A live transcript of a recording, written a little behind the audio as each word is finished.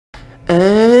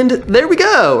And there we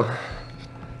go.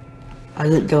 I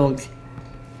like dogs.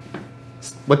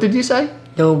 What did you say?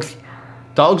 Dogs.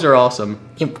 Dogs are awesome.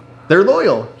 Yep. They're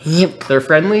loyal. Yep. They're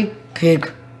friendly. Pig.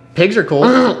 Pigs are cool.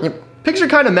 Yep. Pigs are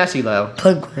kind of messy though.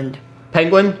 Penguin.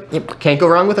 Penguin? Yep. Can't go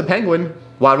wrong with a penguin.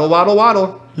 Waddle, waddle,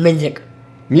 waddle. Music.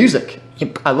 Music.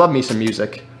 Yep. I love me some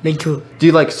music. Me too. Do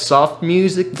you like soft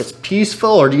music that's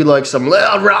peaceful, or do you like some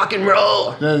loud rock and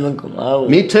roll? No, look, wow.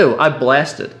 Me too. I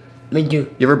blast it. Me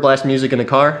too. You ever blast music in a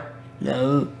car?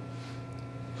 No.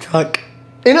 Truck.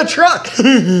 In a truck.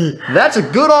 That's a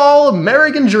good old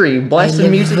American dream. Blasting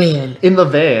In the music van. in the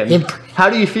van. Yep. How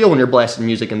do you feel when you're blasting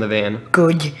music in the van?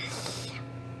 Good.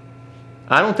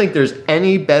 I don't think there's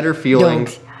any better feeling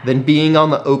Dogs. than being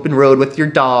on the open road with your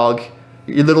dog,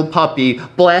 your little puppy,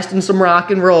 blasting some rock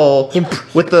and roll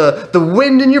Yep. with the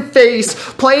wind in your face,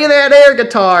 playing that air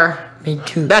guitar. Me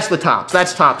too. That's the tops.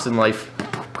 That's tops in life.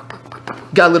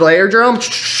 Got a little air drum.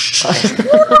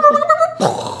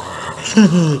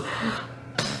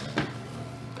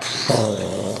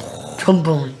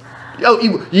 Trombone. Oh,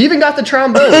 you even got the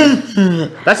trombone.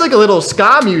 That's like a little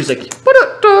ska music.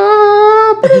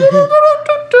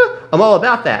 I'm all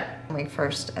about that. When we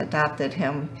first adopted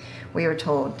him, we were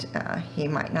told he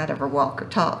might not ever walk or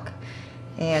talk,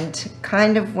 and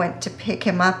kind of went to pick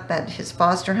him up at his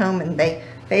foster home, and they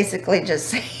basically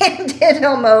just handed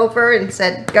him over and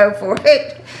said, go for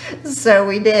it. So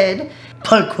we did.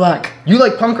 Punk rock. You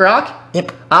like punk rock?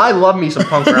 Yep. I love me some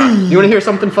punk rock. You want to hear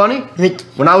something funny? Yep.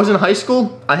 When I was in high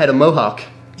school, I had a mohawk,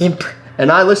 Yep.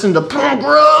 and I listened to punk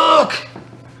rock.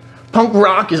 Punk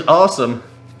rock is awesome.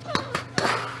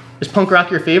 Is punk rock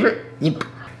your favorite? Yep.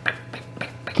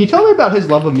 Can you tell me about his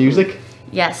love of music?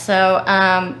 Yes, so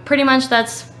pretty much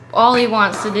that's all he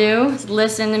wants to do, is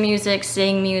listen to music,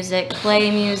 sing music, play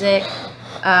music,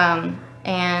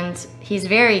 and he's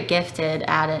very gifted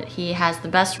at it. He has the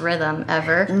best rhythm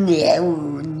ever. What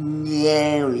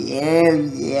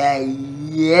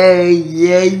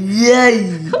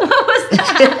was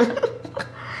that?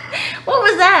 What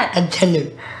was that? A tenor.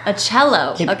 A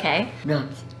cello. Yep. Okay.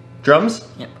 Drums. Drums?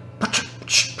 Yep.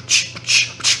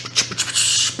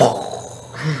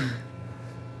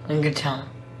 And guitar.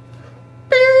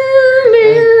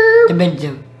 The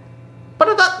banjo.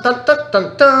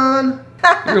 Ba-da-da-dun-dun-dun-dun.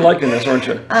 You're liking this, aren't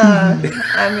you?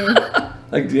 I mean,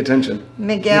 Like the attention.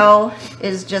 Miguel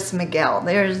is just Miguel.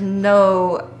 There's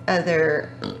no other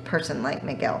person like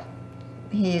Miguel.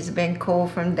 He's been cool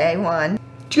from day one.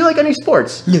 Do you like any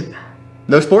sports? No.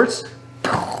 No sports?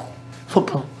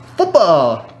 Football.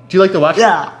 Football. Do you like to watch?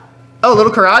 Yeah. Oh, a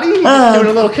little karate? You just doing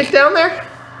a little kick down there?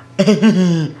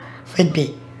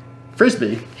 Frisbee.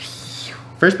 Frisbee.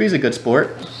 Frisbee's a good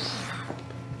sport.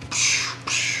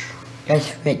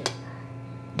 That's right.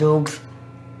 Dogs.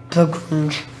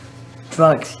 Pilgrims.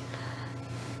 Drugs.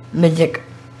 Music.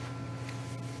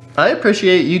 I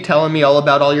appreciate you telling me all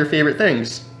about all your favorite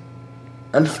things.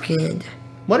 I'm scared.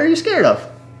 What are you scared of?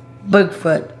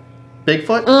 Bigfoot.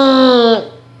 Bigfoot?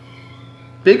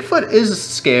 Bigfoot is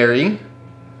scary.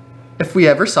 If we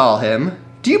ever saw him.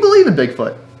 Do you believe in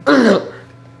Bigfoot?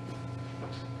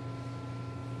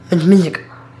 It's music.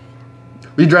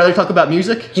 Would you rather talk about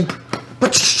music? Yep.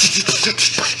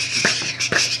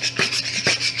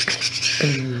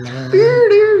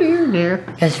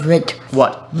 That's right.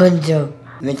 What? Banjo.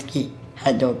 Whiskey.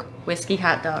 Hot dog. Whiskey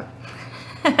hot dog.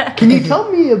 Can you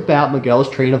tell me about Miguel's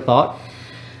train of thought?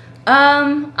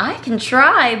 I can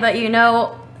try, but you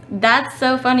know, that's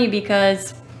so funny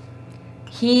because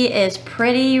he is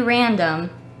pretty random.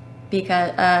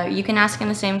 Because you can ask him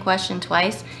the same question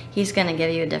twice, he's gonna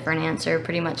give you a different answer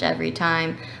pretty much every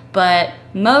time. But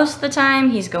most of the time,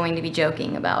 he's going to be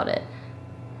joking about it.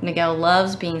 Miguel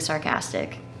loves being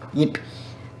sarcastic. Yep.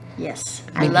 Yes,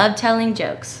 I love telling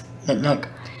jokes. Knock knock.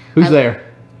 Who's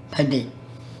there? Paddy.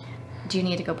 Do you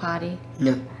need to go potty?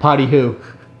 No. Potty who?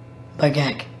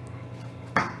 Bagak.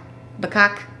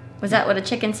 Bakak? Was that what a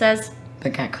chicken says?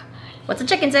 Bagak. What's a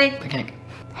chicken say? Bagak.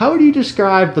 How would you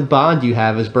describe the bond you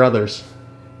have as brothers?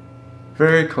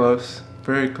 Very close.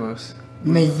 Very close.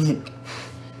 Music.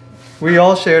 We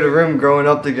all shared a room growing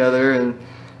up together, and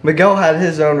Miguel had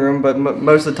his own room, but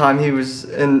most of the time he was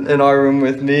in our room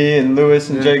with me and Lewis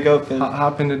and Jacob. And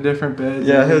Hop into different beds.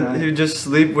 yeah, he'd just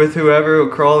sleep with whoever, he'll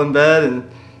crawl in bed and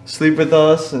sleep with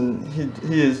us, and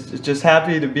he is just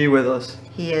happy to be with us.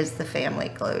 He is the family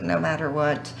glue, no matter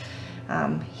what.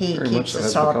 He Very keeps much so us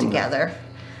has all become together.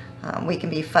 We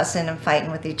can be fussing and fighting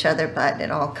with each other, but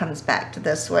it all comes back to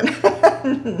this one.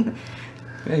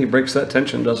 Yeah, he breaks that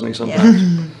tension, doesn't he,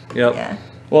 sometimes? Yep. Yeah.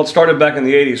 Well, it started back in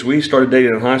the 80s. We started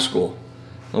dating in high school.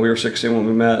 We were 16 when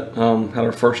we met. Had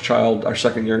our first child, our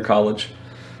second year in college.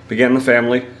 Began the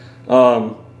family.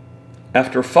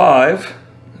 after 5,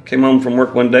 I came home from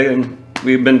work one day and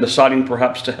we had been deciding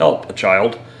perhaps to help a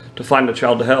child, to find a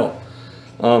child to help.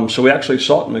 So we actually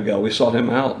sought Miguel. We sought him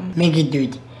out. Mickey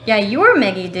dude. Yeah, you're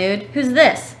Miggy, dude. Who's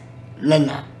this?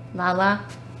 Lana. Lala.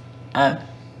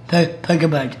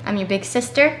 Pokemon. I'm your big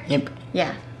sister? Yep.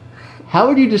 Yeah. How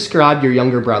would you describe your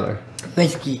younger brother?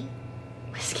 Whiskey.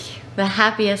 Whiskey. The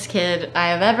happiest kid I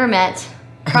have ever met.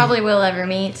 Probably will ever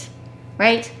meet.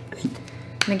 Right?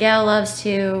 Miguel loves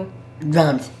to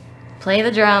Drums. play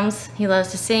the drums. He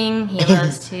loves to sing. He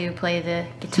loves to play the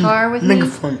guitar with me.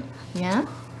 Microphone. Yeah.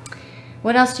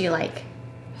 What else do you like?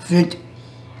 Flute.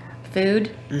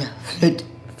 Food? No, flute.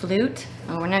 Flute?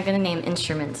 Oh, we're not gonna name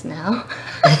instruments now.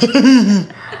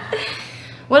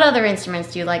 What other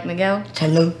instruments do you like, Miguel?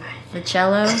 Cello. The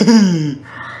cello?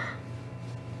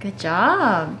 Good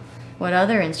job. What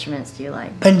other instruments do you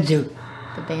like? Banjo.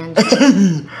 The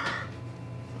banjo.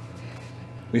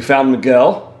 We found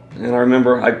Miguel, and I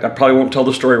remember, I probably won't tell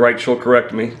the story right, she'll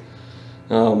correct me.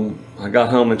 I got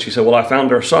home and she said, well, I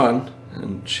found our son.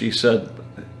 And she said,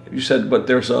 you said, but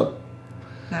there's a...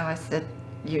 No, I said,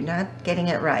 you're not getting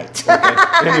it right.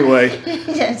 Okay. Anyway.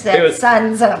 You said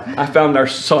sons of. I found our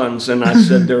sons, and I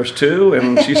said, there's 2,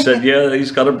 and she said, yeah,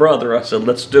 he's got a brother. I said,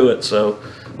 let's do it. So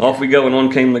off we go, and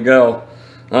on came Miguel.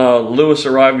 Lewis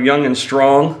arrived young and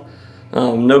strong.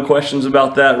 No questions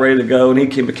about that, ready to go,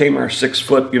 and he became our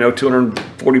 6-foot,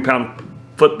 240-pound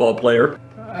football player.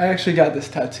 I actually got this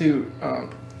tattoo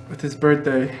with his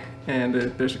birthday, and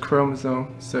there's a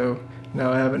chromosome, so now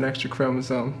I have an extra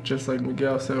chromosome, just like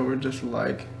Miguel, so we're just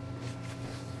alike.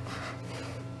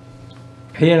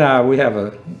 He and I, we have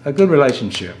a good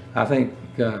relationship. I think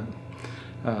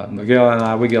Miguel and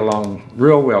I, we get along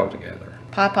real well together.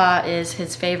 Papa is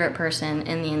his favorite person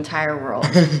in the entire world.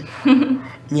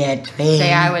 Yeah, trade.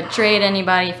 Say I would trade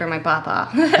anybody for my papa.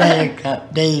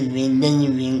 Buttercup, then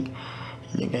you ring.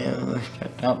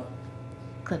 Up.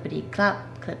 Clippity clop,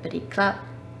 clippity clop.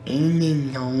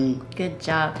 No. Good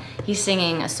job. He's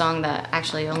singing a song that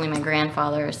actually only my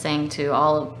grandfather sang to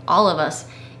all of us.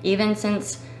 Even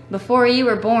since before you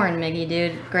were born, Miggy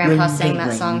dude, Grandpa sang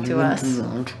that song to us.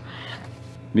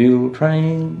 Mule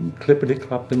train,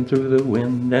 clippity-clopping through the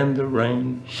wind and the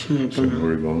rain. Soon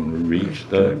we're going to reach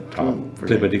the top.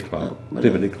 Clippity-clop,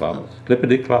 clippity-clop,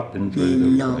 clippity-clopping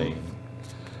through the rain.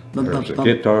 There's a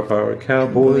guitar for a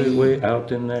cowboy way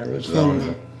out in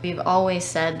Arizona. We've always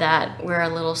said that we're a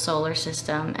little solar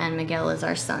system and Miguel is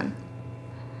our sun.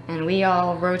 And we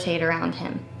all rotate around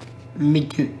him. Me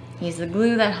too. He's the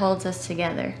glue that holds us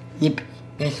together. Yep.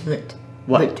 Guess what?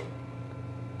 What? Boat. Did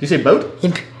you say boat?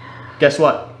 Yep. Guess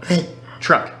what? Hey.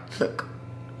 Truck. Look.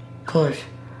 Cars.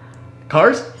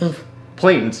 Cars? Yep.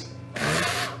 Planes.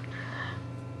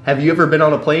 Have you ever been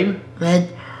on a plane?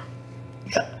 Red.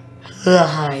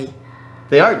 High.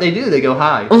 They do, they go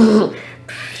high.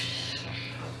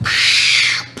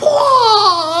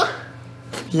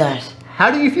 Flash.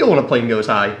 How do you feel when a plane goes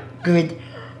high? Good.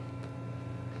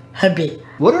 Happy.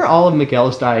 What are all of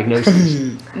Miguel's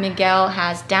diagnoses? Miguel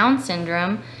has Down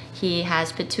syndrome. He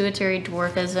has Pituitary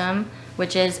Dwarfism,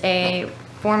 which is a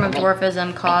form of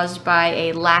dwarfism caused by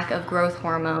a lack of growth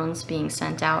hormones being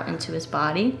sent out into his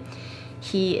body.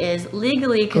 He is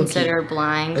legally considered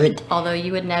blind, although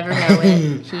you would never know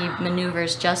it. He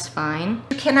maneuvers just fine.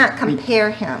 You cannot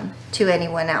compare him to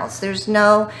anyone else.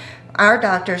 Our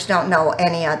doctors don't know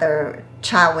any other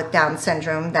child with Down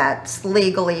syndrome that's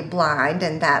legally blind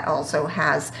and that also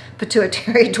has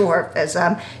pituitary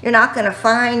dwarfism. You're not going to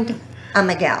find a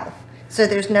Miguel. So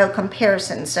there's no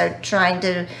comparison. So trying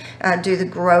to do the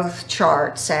growth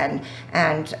charts and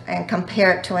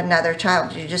compare it to another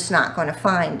child, you're just not going to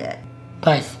find it.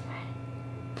 Bus.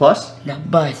 Plus? No,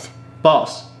 bus.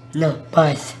 Boss. No,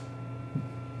 bus.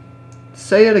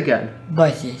 Say it again.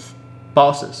 Buses.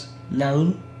 Bosses.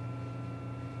 No.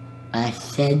 I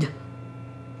said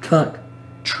truck.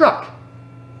 Truck.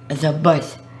 It's a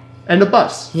bus. And a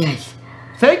bus. Yes.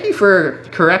 Thank you for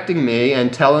correcting me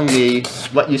and telling me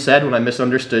what you said when I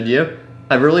misunderstood you.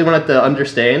 I really wanted to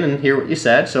understand and hear what you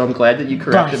said, so I'm glad that you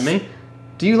corrected Bus. me.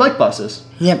 Do you like buses?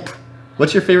 Yep.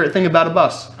 What's your favorite thing about a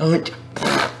bus? Oh, it.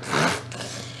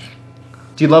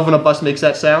 Do you love when a bus makes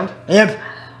that sound? Yep.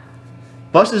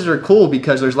 Buses are cool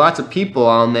because there's lots of people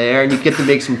on there and you get to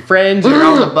make some friends. You're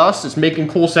on the bus, it's making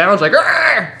cool sounds like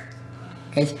 "Arr!"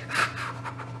 Yes.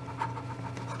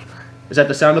 Is that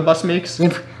the sound a bus makes?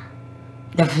 Yep.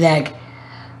 The flag.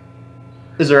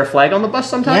 Is there a flag on the bus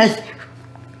sometimes? Yes.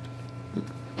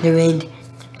 The wind.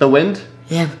 The wind?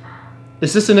 Yep.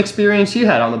 Is this an experience you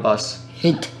had on the bus?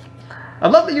 It. I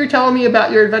love that you're telling me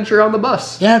about your adventure on the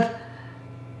bus. Yep.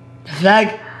 The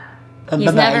flag.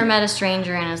 He's never met a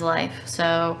stranger in his life,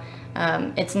 so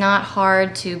It's not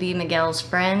hard to be Miguel's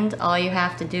friend. All you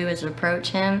have to do is approach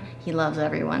him. He loves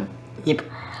everyone. Yep.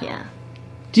 Yeah.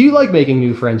 Do you like making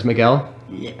new friends, Miguel?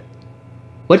 Yeah.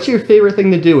 What's your favorite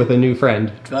thing to do with a new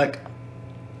friend? Truck.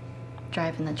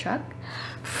 Driving the truck.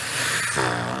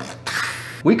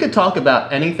 We could talk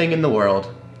about anything in the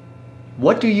world.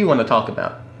 What do you want to talk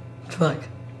about? Truck.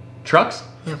 Trucks?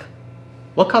 Yep.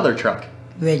 What color truck?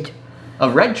 Red. A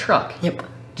red truck. Yep.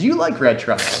 Do you like red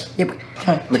trucks? Yep.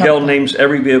 Miguel names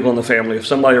every vehicle in the family. If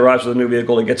somebody arrives with a new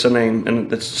vehicle, it gets a name,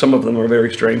 and some of them are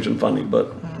very strange and funny,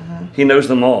 but he knows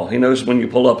them all. He knows when you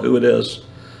pull up who it is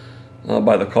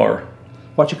by the car.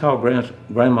 What you call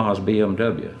grandma's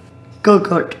BMW?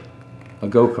 Go-kart. A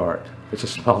go-kart. It's a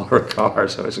smaller car,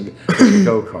 so it's a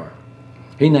go-kart.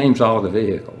 He names all the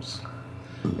vehicles.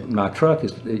 My truck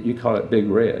is, you call it Big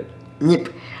Red. Yep.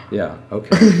 Yeah,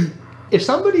 okay. If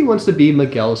somebody wants to be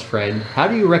Miguel's friend, how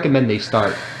do you recommend they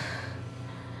start?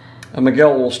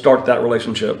 Miguel will start that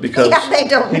relationship because Yeah, they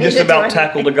don't he need just to do about anything.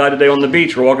 tackled a guy today on the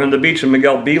beach. We're walking on the beach and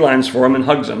Miguel beelines for him and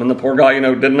hugs him. And the poor guy,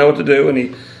 didn't know what to do, and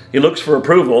he looks for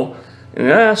approval.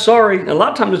 And sorry. And a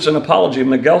lot of times it's an apology.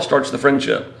 Miguel starts the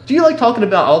friendship. Do you like talking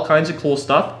about all kinds of cool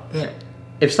stuff? Yeah.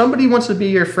 If somebody wants to be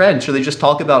your friend, should they just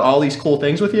talk about all these cool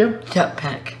things with you? Top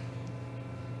pack.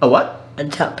 A what? A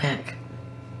top pack.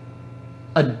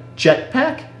 A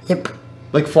jetpack? Yep.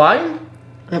 Like flying?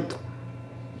 Yep.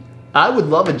 I would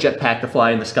love a jetpack to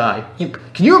fly in the sky. Yep.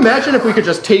 Can you imagine if we could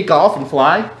just take off and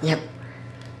fly? Yep.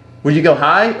 Would you go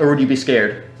high or would you be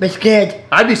scared? But scared.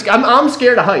 I'm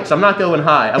scared of heights. I'm not going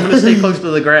high. I'm going to stay close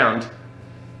to the ground.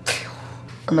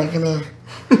 I'm like, come here.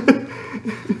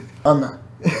 Emma.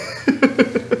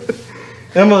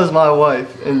 Emma is my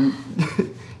wife, and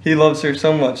he loves her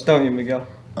so much, don't you, Miguel?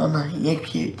 Emma, you're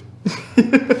cute.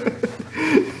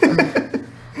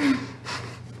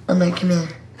 Emma, come here.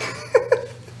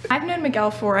 I've known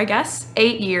Miguel for, I guess,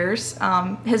 8 years.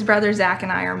 His brother Zach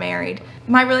and I are married.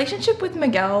 My relationship with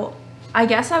Miguel, I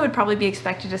guess I would probably be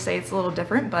expected to say it's a little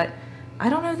different, but I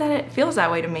don't know that it feels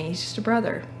that way to me. He's just a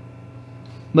brother.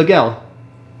 Miguel,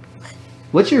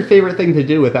 what's your favorite thing to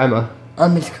do with Emma?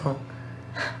 Emma's cool.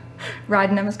 Ride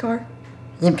in Emma's car?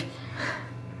 Yep.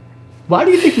 Why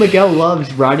do you think Miguel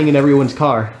loves riding in everyone's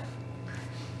car?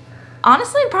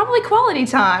 Honestly, probably quality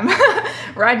time.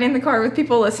 Riding in the car with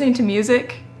people, listening to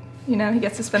music. He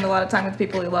gets to spend a lot of time with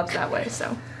people he loves that way,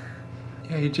 so.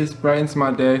 Yeah, he just brightens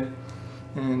my day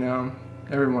and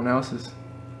everyone else's.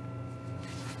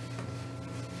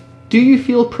 Do you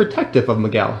feel protective of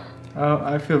Miguel?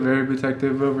 I feel very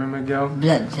protective over Miguel.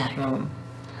 Blood Zach.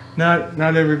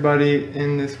 Not everybody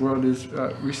in this world is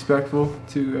respectful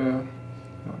to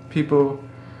people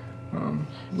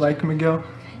like Miguel,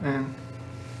 and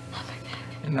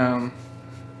I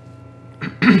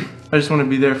just want to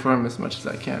be there for him as much as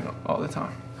I can all the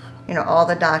time. All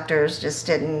the doctors just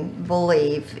didn't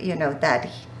believe, that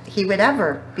he would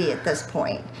ever be at this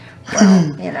point.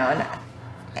 Well, and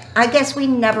I guess we've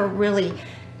never really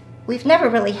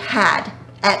had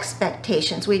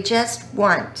expectations. We just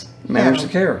want Manage the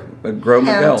care, grow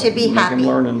Miguel, to be make happy, him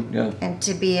learn, and and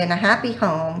to be in a happy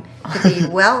home, to be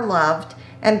well loved,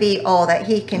 and be all that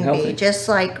he can Healthy. be, just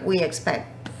like we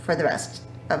expect for the rest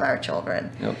of our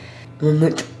children. Yep.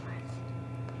 Remote.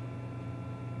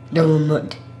 The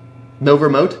remote. No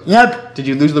remote? Yep. Did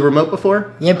you lose the remote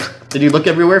before? Yep. Did you look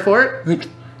everywhere for it? Yep.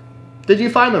 Did you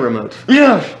find the remote?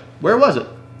 Yes. Where was it?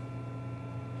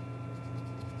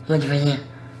 What's right here?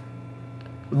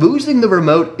 Losing the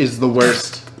remote is the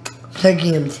worst. Play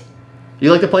games.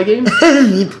 You like to play games?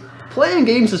 Yep. Playing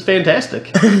games is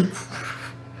fantastic.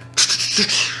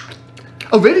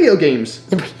 Oh, video games.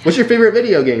 Yep. What's your favorite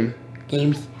video game?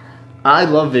 Games. I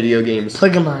love video games.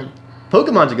 Pokemon.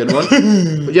 Pokemon's a good one.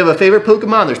 Do you have a favorite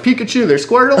Pokemon? There's Pikachu, there's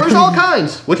Squirtle, there's all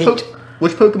kinds. Which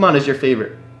Pokemon is your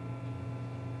favorite?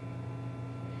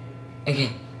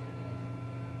 Okay.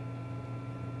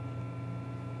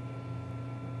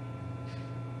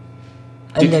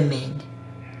 Undermanned.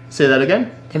 Say that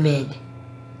again? Demand.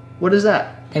 What is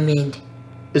that? Demand.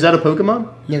 Is that a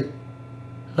Pokemon? No.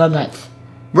 Robots.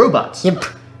 Robots. Yep.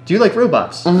 Do you like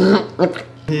robots? Yep.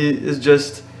 He is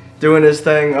just doing his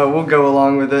thing. We'll go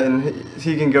along with it, and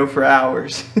he can go for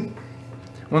hours.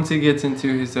 Once he gets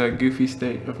into his goofy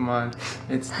state of mind,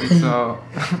 it's all.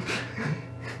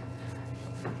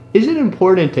 Is it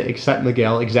important to accept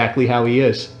Miguel exactly how he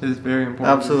is? It's very important.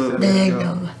 Absolutely. To There accept you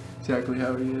Miguel go. exactly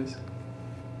how he is.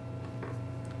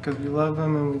 Because we love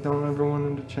him and we don't ever want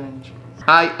him to change.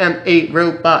 I am a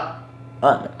robot.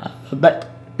 But.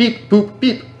 Beep, boop,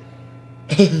 beep.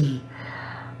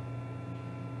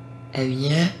 Oh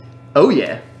yeah? Oh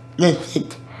yeah. That's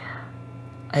it.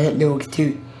 I like dogs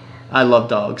too. I love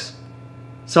dogs.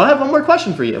 So I have one more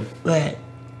question for you. What?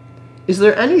 Is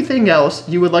there anything else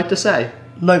you would like to say?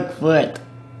 Bigfoot.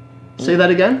 Say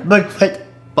that again? Bigfoot.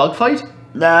 Bug fight?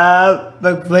 No,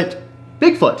 Bigfoot.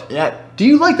 Bigfoot. Yep. Do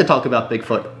you like to talk about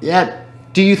Bigfoot? Yep.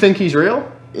 Do you think he's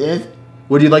real? Yes.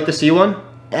 Would you like to see one?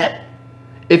 Yep.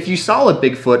 If you saw a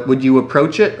Bigfoot, would you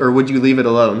approach it or would you leave it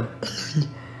alone?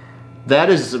 That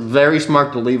is very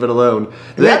smart to leave it alone.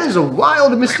 That is a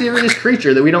wild and mysterious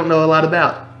creature that we don't know a lot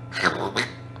about.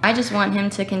 I just want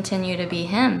him to continue to be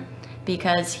him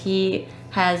because he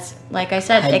has, like I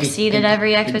said, exceeded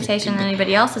every expectation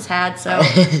anybody else has had, so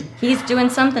he's doing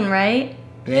something right.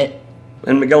 Right.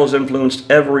 And Miguel has influenced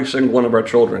every single one of our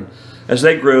children. As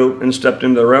they grew and stepped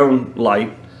into their own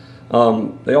light,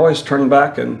 they always turned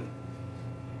back and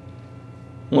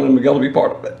wanted Miguel to be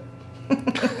part of it.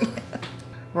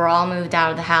 We're all moved out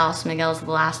of the house. Miguel's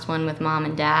the last one with mom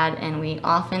and dad, and we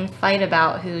often fight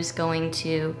about who's going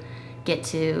to get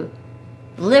to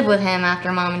live with him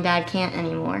after mom and dad can't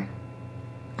anymore.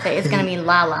 But it's gonna be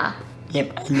Lala.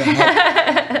 Yep. In the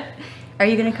head. Are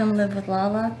you gonna come live with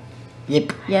Lala?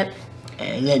 Yep. Yep.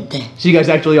 So you guys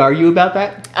actually argue about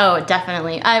that? Oh,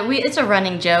 definitely. It's a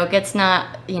running joke. It's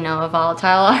not, a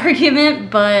volatile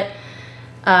argument, but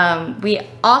we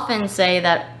often say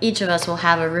that each of us will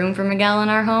have a room for Miguel in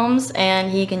our homes,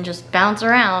 and he can just bounce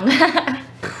around.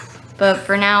 But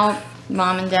for now,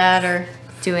 mom and dad are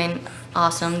doing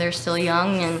awesome. They're still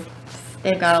young, and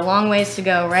they've got a long ways to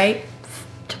go, right?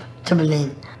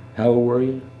 How old were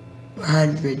you?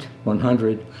 100.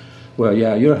 100. Well,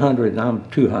 yeah, you're 100 and I'm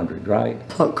 200, right?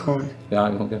 Popcorn. Yeah,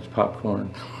 I'm against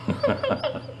popcorn.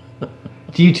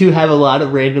 Do you two have a lot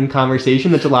of random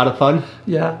conversation that's a lot of fun?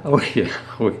 Yeah, we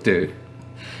do.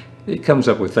 It comes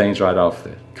up with things right off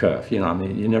the cuff. You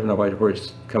never know where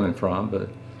it's coming from, but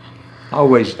I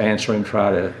always answer him,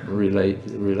 try to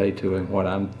relate to him what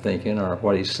I'm thinking or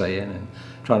what he's saying, and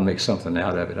try to make something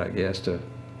out of it, I guess, to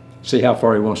see how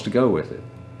far he wants to go with it.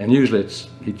 And usually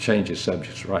he changes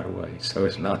subjects right away, so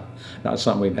it's not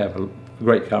something we can have a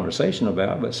great conversation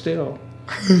about, but still,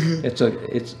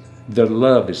 the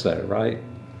love is there, right?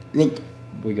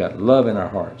 We got love in our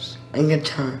hearts. And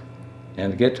guitar.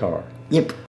 And the guitar. Yep.